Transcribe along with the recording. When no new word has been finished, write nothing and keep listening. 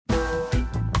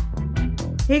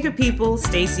Hey good people,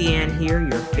 Stacey Ann here,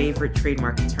 your favorite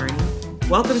trademark attorney.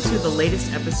 Welcome to the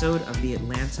latest episode of the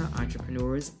Atlanta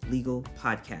Entrepreneurs Legal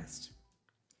Podcast.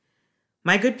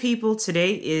 My good people,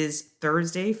 today is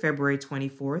Thursday, February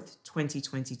 24th,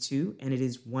 2022, and it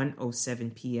is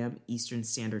 1:07 p.m. Eastern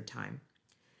Standard Time.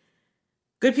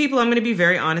 Good people, I'm going to be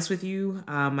very honest with you.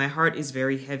 My heart is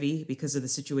very heavy because of the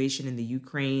situation in the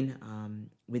Ukraine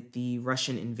with the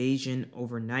Russian invasion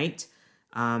overnight.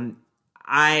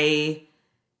 I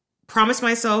promised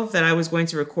myself that I was going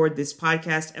to record this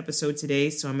podcast episode today,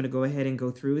 so I'm going to go ahead and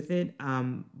go through with it.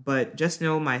 But just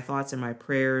know my thoughts and my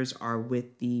prayers are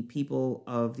with the people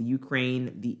of the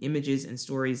Ukraine. The images and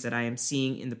stories that I am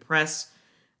seeing in the press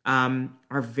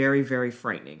are very, very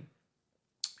frightening.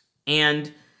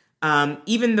 And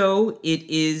even though it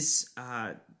is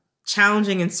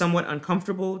challenging and somewhat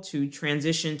uncomfortable to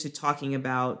transition to talking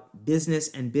about business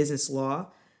and business law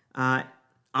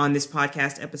on this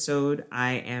podcast episode,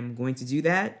 I am going to do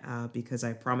that because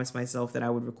I promised myself that I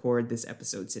would record this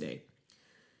episode today.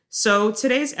 So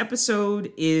today's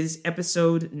episode is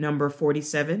episode number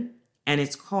 47, and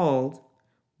it's called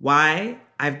Why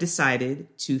I've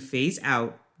Decided to Phase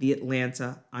Out the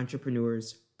Atlanta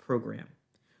Entrepreneurs Program.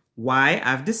 Why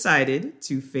I've decided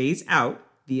to phase out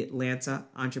the Atlanta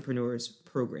Entrepreneurs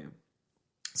Program.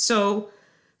 So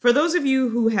for those of you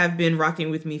who have been rocking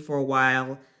with me for a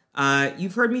while,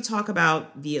 you've heard me talk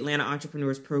about the Atlanta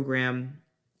Entrepreneurs Program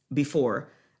before.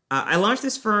 I launched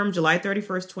this firm July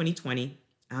 31st, 2020.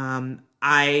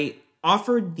 I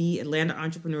offered the Atlanta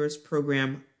Entrepreneurs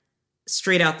Program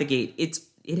straight out the gate.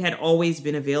 It had always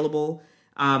been available.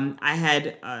 I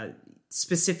had a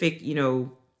specific,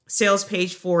 sales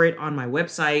page for it on my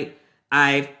website.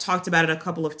 I've talked about it a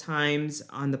couple of times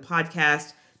on the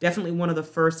podcast. Definitely one of the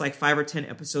first 5 or 10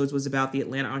 episodes was about the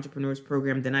Atlanta Entrepreneurs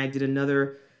Program. Then I did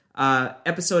another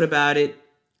episode about it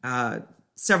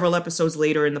several episodes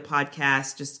later in the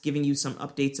podcast, just giving you some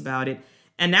updates about it.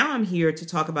 And now I'm here to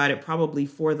talk about it probably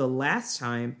for the last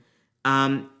time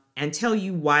and tell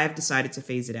you why I've decided to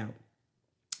phase it out.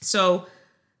 So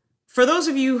for those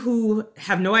of you who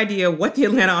have no idea what the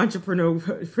Atlanta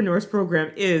Entrepreneurs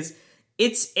Program is,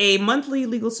 it's a monthly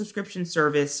legal subscription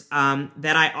service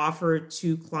that I offer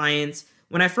to clients.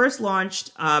 When I first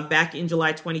launched back in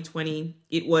July 2020,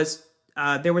 it was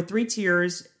there were 3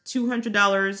 tiers: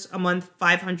 $200 a month,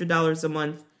 $500 a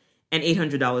month, and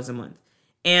 $800 a month.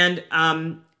 And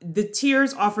the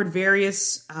tiers offered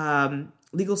various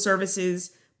legal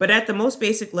services, but at the most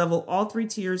basic level, all 3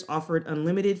 tiers offered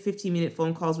unlimited 15-minute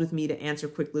phone calls with me to answer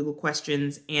quick legal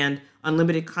questions and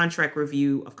unlimited contract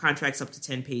review of contracts up to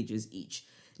 10 pages each.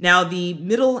 Now, the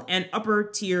middle and upper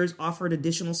tiers offered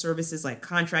additional services like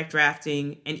contract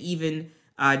drafting and even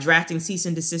drafting cease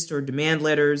and desist or demand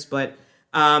letters. But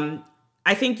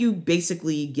I think you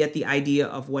basically get the idea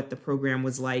of what the program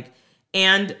was like.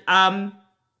 And at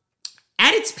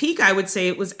its peak, I would say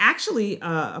it was actually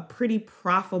a pretty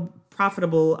profitable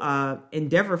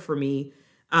endeavor for me.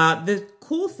 The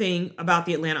cool thing about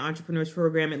the Atlanta Entrepreneurs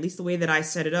Program, at least the way that I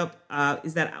set it up,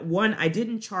 is that 1, I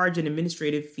didn't charge an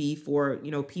administrative fee for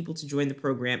people to join the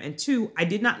program, and 2, I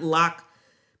did not lock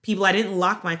people. I didn't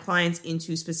lock my clients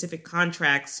into specific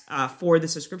contracts for the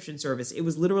subscription service. It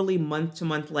was literally month to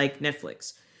month, like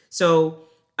Netflix. So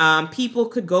people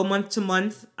could go month to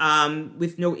month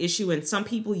with no issue. And some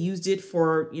people used it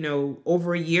for,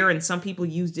 over a year. And some people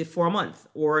used it for a month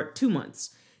or 2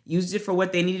 months, used it for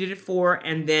what they needed it for.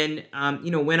 And then,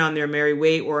 went on their merry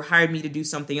way or hired me to do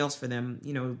something else for them,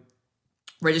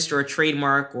 register a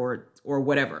trademark or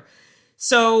whatever.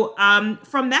 So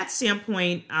from that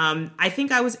standpoint, I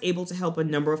think I was able to help a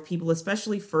number of people,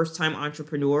 especially first-time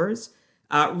entrepreneurs,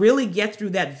 really get through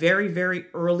that very, very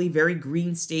early, very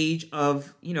green stage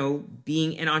of,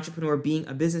 being an entrepreneur, being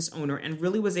a business owner, and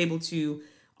really was able to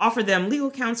offer them legal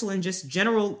counsel and just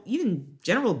general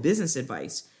business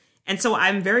advice. And so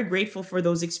I'm very grateful for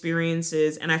those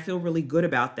experiences, and I feel really good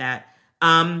about that.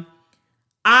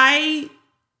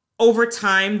 Over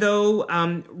time, though,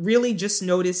 really just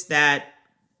noticed that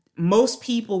most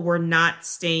people were not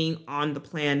staying on the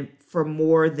plan for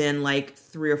more than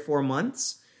 3 or 4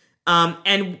 months.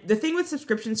 And the thing with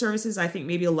subscription services, I think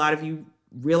maybe a lot of you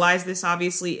realize this,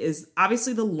 is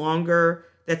the longer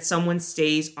that someone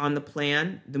stays on the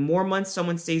plan, the more months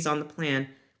someone stays on the plan,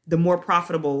 the more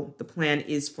profitable the plan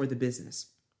is for the business.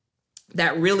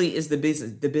 That really is the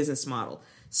business model.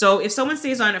 So if someone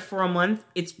stays on it for a month,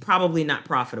 it's probably not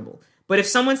profitable. But if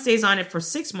someone stays on it for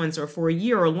 6 months or for a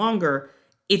year or longer,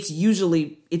 it's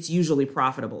usually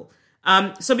profitable.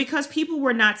 So because people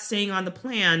were not staying on the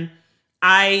plan,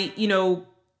 I,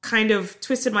 kind of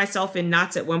twisted myself in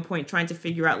knots at one point trying to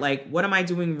figure out, what am I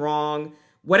doing wrong?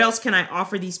 what else can I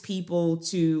offer these people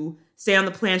to stay on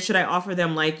the plan? Should I offer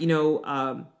them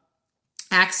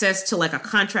access to like a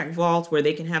contract vault where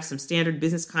they can have some standard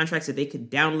business contracts that they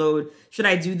could download? Should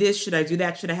I do this? Should I do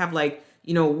that? Should I have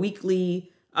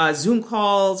weekly Zoom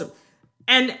calls?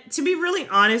 And to be really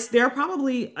honest, there are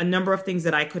probably a number of things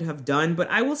that I could have done, but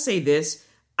I will say this.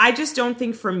 I just don't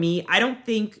think for me, I don't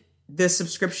think the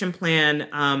subscription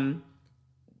plan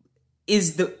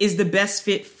is the best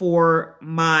fit for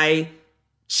my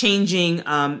changing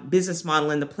business model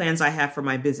and the plans I have for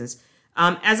my business.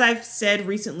 As I've said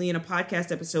recently in a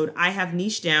podcast episode, I have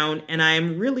niched down and I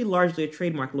am really largely a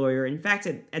trademark lawyer. In fact,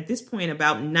 at this point,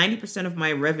 about 90% of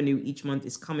my revenue each month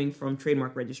is coming from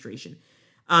trademark registration.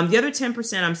 The other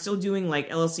 10%, I'm still doing like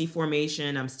LLC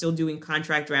formation. I'm still doing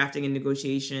contract drafting and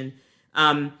negotiation,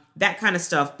 that kind of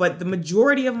stuff. But the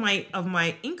majority of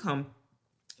my income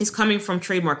is coming from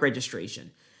trademark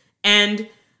registration. And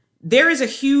there is a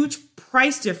huge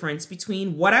price difference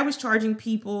between what I was charging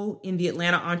people in the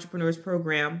Atlanta Entrepreneurs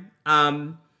Program.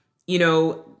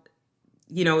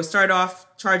 It started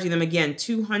off charging them again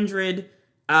 $200,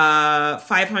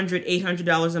 $500,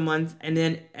 $800 a month, and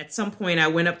then at some point I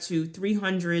went up to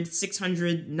 $300,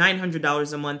 $600,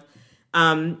 $900 a month,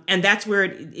 and that's where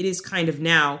it is kind of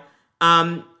now.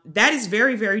 That is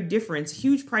very, very different.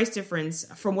 Huge price difference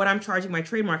from what I'm charging my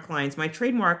trademark clients. My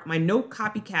no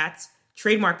copycats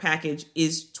trademark package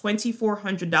is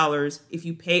 $2,400 if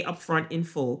you pay upfront in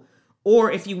full.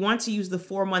 Or if you want to use the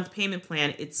 4-month payment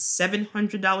plan, it's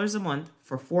 $700 a month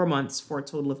for 4 months for a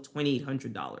total of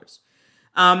 $2,800.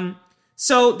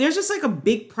 So there's just like a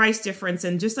big price difference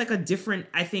and just like a different,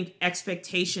 I think,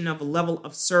 expectation of a level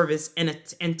of service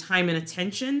and time and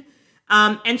attention.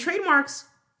 And trademarks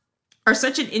are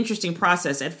such an interesting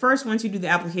process. At first, once you do the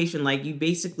application, like you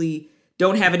basically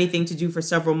don't have anything to do for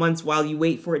several months while you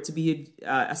wait for it to be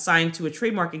assigned to a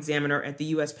trademark examiner at the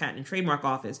U.S. Patent and Trademark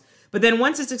Office. But then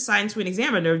once it's assigned to an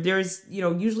examiner, there's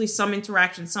usually some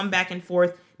interaction, some back and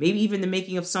forth, maybe even the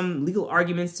making of some legal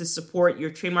arguments to support your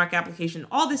trademark application,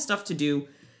 all this stuff to do.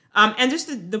 And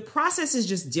just the process is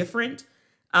just different.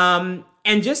 And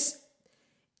it just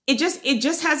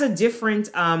has a different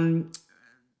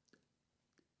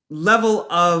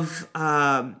level of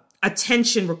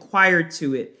attention required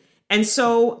to it. And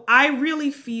so I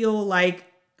really feel like,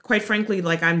 quite frankly,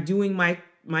 like I'm doing my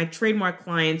trademark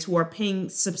clients who are paying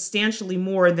substantially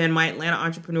more than my Atlanta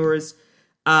Entrepreneurs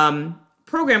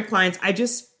program clients. I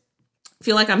just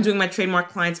feel like I'm doing my trademark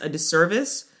clients a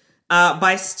disservice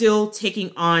by still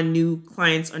taking on new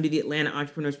clients under the Atlanta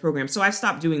Entrepreneurs program. So I've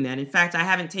stopped doing that. In fact, I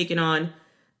haven't taken on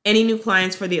any new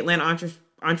clients for the Atlanta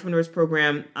Entrepreneurs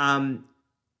program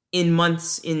in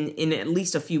at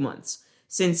least a few months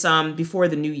since before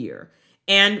the new year.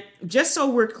 And just so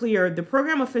we're clear, the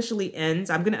program officially ends.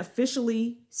 I'm going to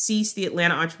officially cease the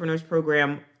Atlanta Entrepreneurs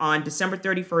program on December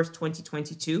 31st,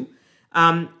 2022.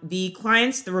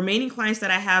 The remaining clients that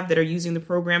I have that are using the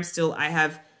program still, I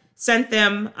have sent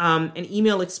them an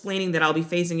email explaining that I'll be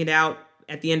phasing it out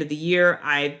at the end of the year.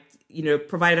 I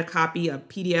provided a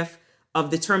PDF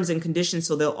of the terms and conditions,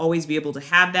 so they'll always be able to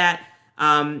have that.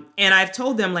 And I've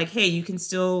told them like, hey, you can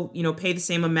still, pay the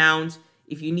same amount.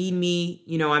 If you need me,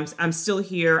 I'm still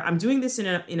here. I'm doing this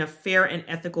in a fair and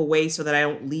ethical way so that I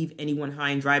don't leave anyone high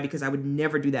and dry, because I would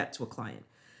never do that to a client.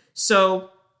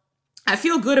 So I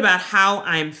feel good about how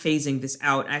I'm phasing this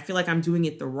out. I feel like I'm doing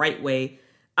it the right way.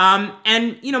 And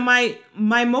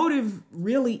my motive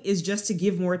really is just to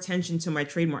give more attention to my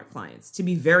trademark clients, to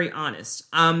be very honest.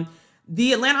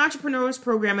 The Atlanta Entrepreneurs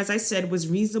program, as I said, was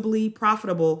reasonably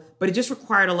profitable, but it just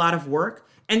required a lot of work.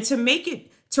 And to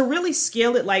really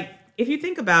scale it, like, if you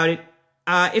think about it,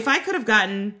 if I could have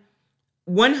gotten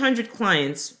 100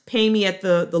 clients pay me at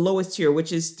the lowest tier,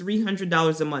 which is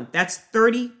 $300 a month, that's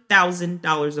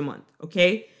 $30,000 a month.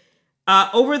 Okay.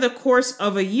 Over the course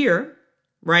of a year,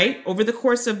 right? Over the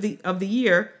course of the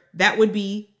year, that would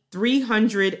be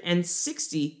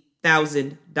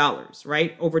 $360,000,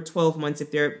 right? Over 12 months.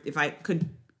 If I could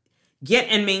get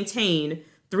and maintain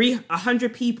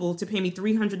 100 people to pay me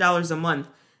 $300 a month,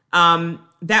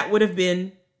 that would have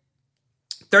been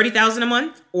 $30,000 a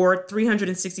month or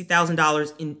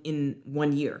 $360,000 in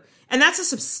 1 year. And that's a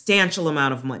substantial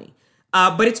amount of money.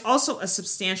 But it's also a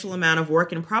substantial amount of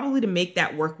work. And probably to make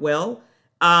that work well,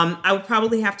 I would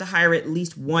probably have to hire at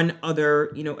least one other,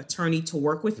 attorney to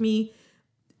work with me.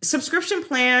 Subscription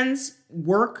plans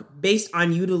work based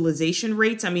on utilization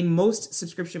rates. I mean, most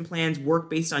subscription plans work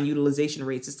based on utilization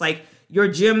rates. It's like your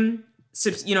gym,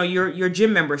 your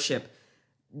gym membership.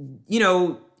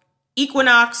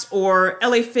 Equinox or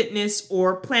LA Fitness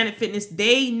or Planet Fitness,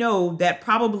 they know that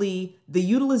probably the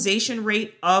utilization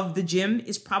rate of the gym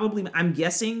is probably, I'm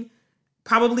guessing,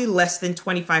 probably less than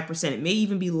 25%. It may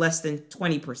even be less than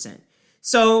 20%.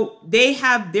 So they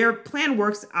have, their plan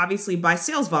works obviously by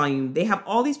sales volume. They have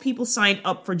all these people signed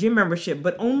up for gym membership,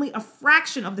 but only a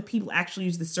fraction of the people actually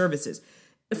use the services.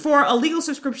 For a legal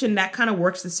subscription, that kind of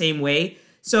works the same way.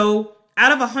 So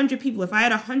out of 100 people, if I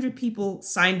had 100 people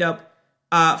signed up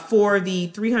for the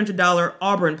 $300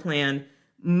 Auburn plan,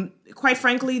 quite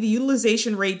frankly, the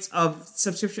utilization rates of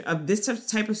subscription of this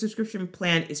type of subscription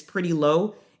plan is pretty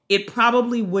low. It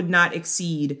probably would not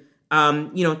exceed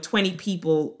 20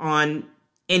 people on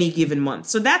any given month.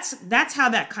 So that's how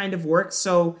that kind of works.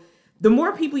 So the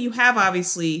more people you have,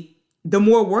 obviously, the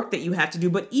more work that you have to do.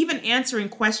 But even answering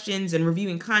questions and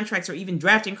reviewing contracts, or even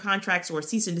drafting contracts or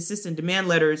cease and desist and demand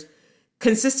letters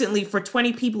consistently for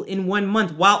 20 people in 1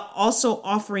 month, while also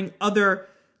offering other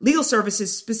legal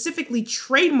services, specifically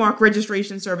trademark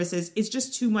registration services, is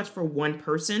just too much for one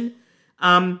person.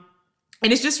 And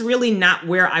it's just really not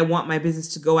where I want my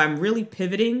business to go. I'm really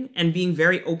pivoting and being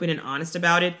very open and honest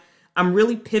about it. I'm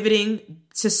really pivoting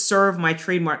to serve my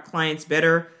trademark clients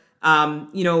better.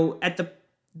 At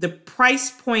the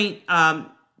price point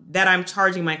that I'm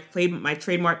charging my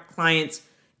trademark clients,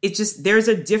 it's just, there's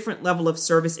a different level of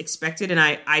service expected, and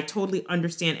I totally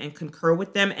understand and concur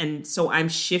with them. And so I'm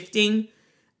shifting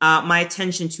my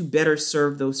attention to better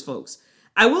serve those folks.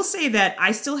 I will say that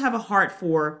I still have a heart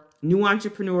for new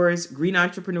entrepreneurs, green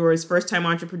entrepreneurs, first-time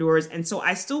entrepreneurs. And so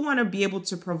I still want to be able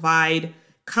to provide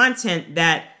content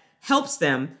that helps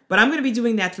them. But I'm going to be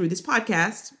doing that through this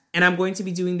podcast, and I'm going to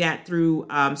be doing that through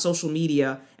social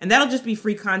media. And that'll just be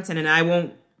free content, and I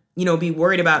won't, be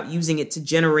worried about using it to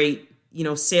generate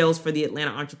sales for the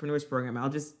Atlanta Entrepreneurs Program. I'll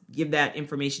just give that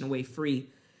information away free.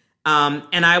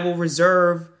 And I will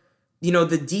reserve,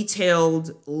 the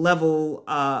detailed level,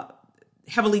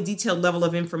 heavily detailed level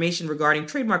of information regarding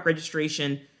trademark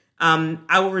registration.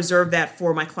 I will reserve that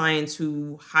for my clients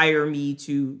who hire me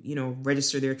to,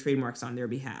 register their trademarks on their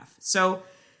behalf. So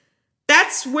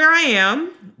that's where I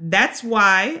am. That's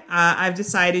why I've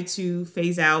decided to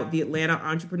phase out the Atlanta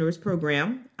Entrepreneurs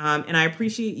Program. And I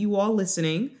appreciate you all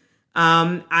listening.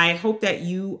 I hope that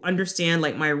you understand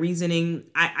my reasoning.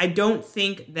 I don't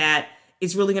think that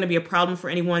it's really going to be a problem for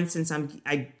anyone, since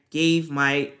I gave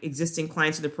my existing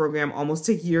clients of the program almost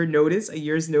a year's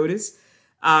notice,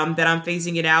 that I'm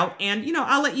phasing it out. And,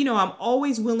 I'll let you know, I'm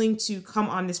always willing to come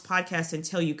on this podcast and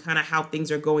tell you kind of how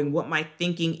things are going, what my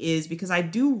thinking is, because I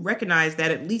do recognize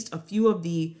that at least a few of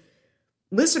the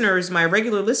listeners, my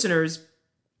regular listeners,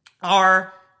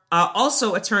 are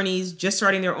also attorneys just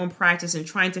starting their own practice and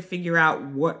trying to figure out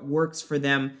what works for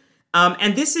them.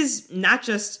 And this is not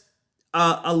just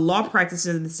a law practice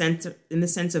in the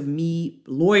sense of me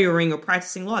lawyering or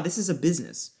practicing law. This is a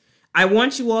business. I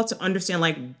want you all to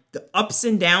understand the ups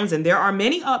and downs, and there are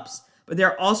many ups, but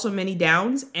there are also many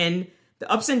downs. And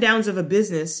the ups and downs of a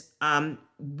business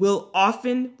will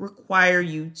often require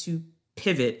you to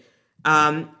pivot.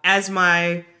 As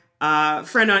my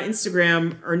friend on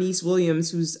Instagram, Ernest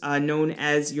Williams, who's known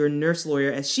as your nurse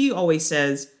lawyer, as she always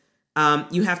says,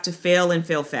 you have to fail and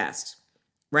fail fast,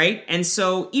 right? And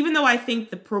so even though I think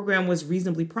the program was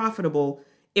reasonably profitable,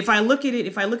 if I look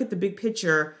at the big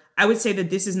picture, I would say that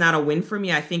this is not a win for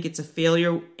me. I think it's a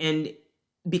failure, and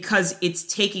because it's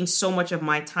taking so much of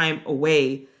my time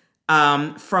away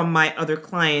from my other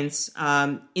clients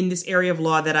in this area of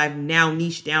law that I've now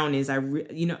niched down in. I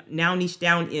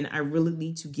really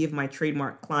need to give my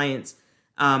trademark clients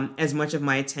as much of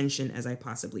my attention as I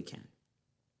possibly can.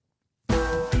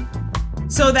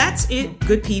 So that's it,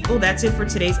 good people. That's it for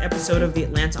today's episode of the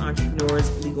Atlanta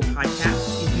Entrepreneurs Legal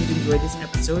Podcast. If you've enjoyed this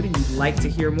episode and you'd like to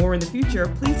hear more in the future,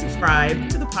 please subscribe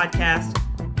to the podcast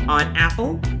on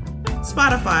Apple,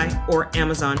 Spotify, or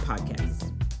Amazon Podcasts.